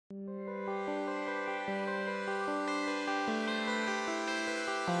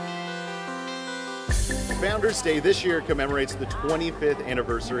Founders Day this year commemorates the 25th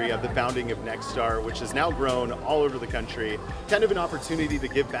anniversary of the founding of Nexstar, which has now grown all over the country. Kind of an opportunity to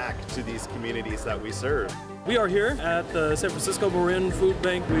give back to these communities that we serve. We are here at the San Francisco Marin Food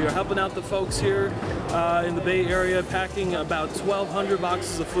Bank. We are helping out the folks here in the Bay Area, packing about 1,200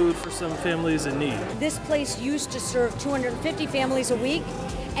 boxes of food for some families in need. This place used to serve 250 families a week,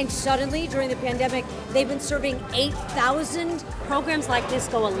 and suddenly during the pandemic they've been serving 8,000. Programs like this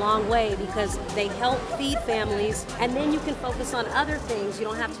go a long way because they help feed families, and then you can focus on other things. You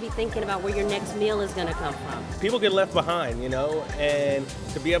don't have to be thinking about where your next meal is going to come from. People get left behind, and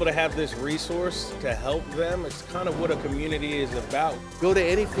to be able to have this resource to help them, it's kind of what a community is about. Go to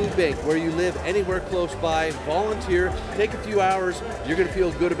any food bank where you live, anywhere close by, volunteer, take a few hours, you're going to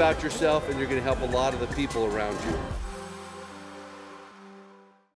feel good about yourself and you're going to help a lot of the people around you.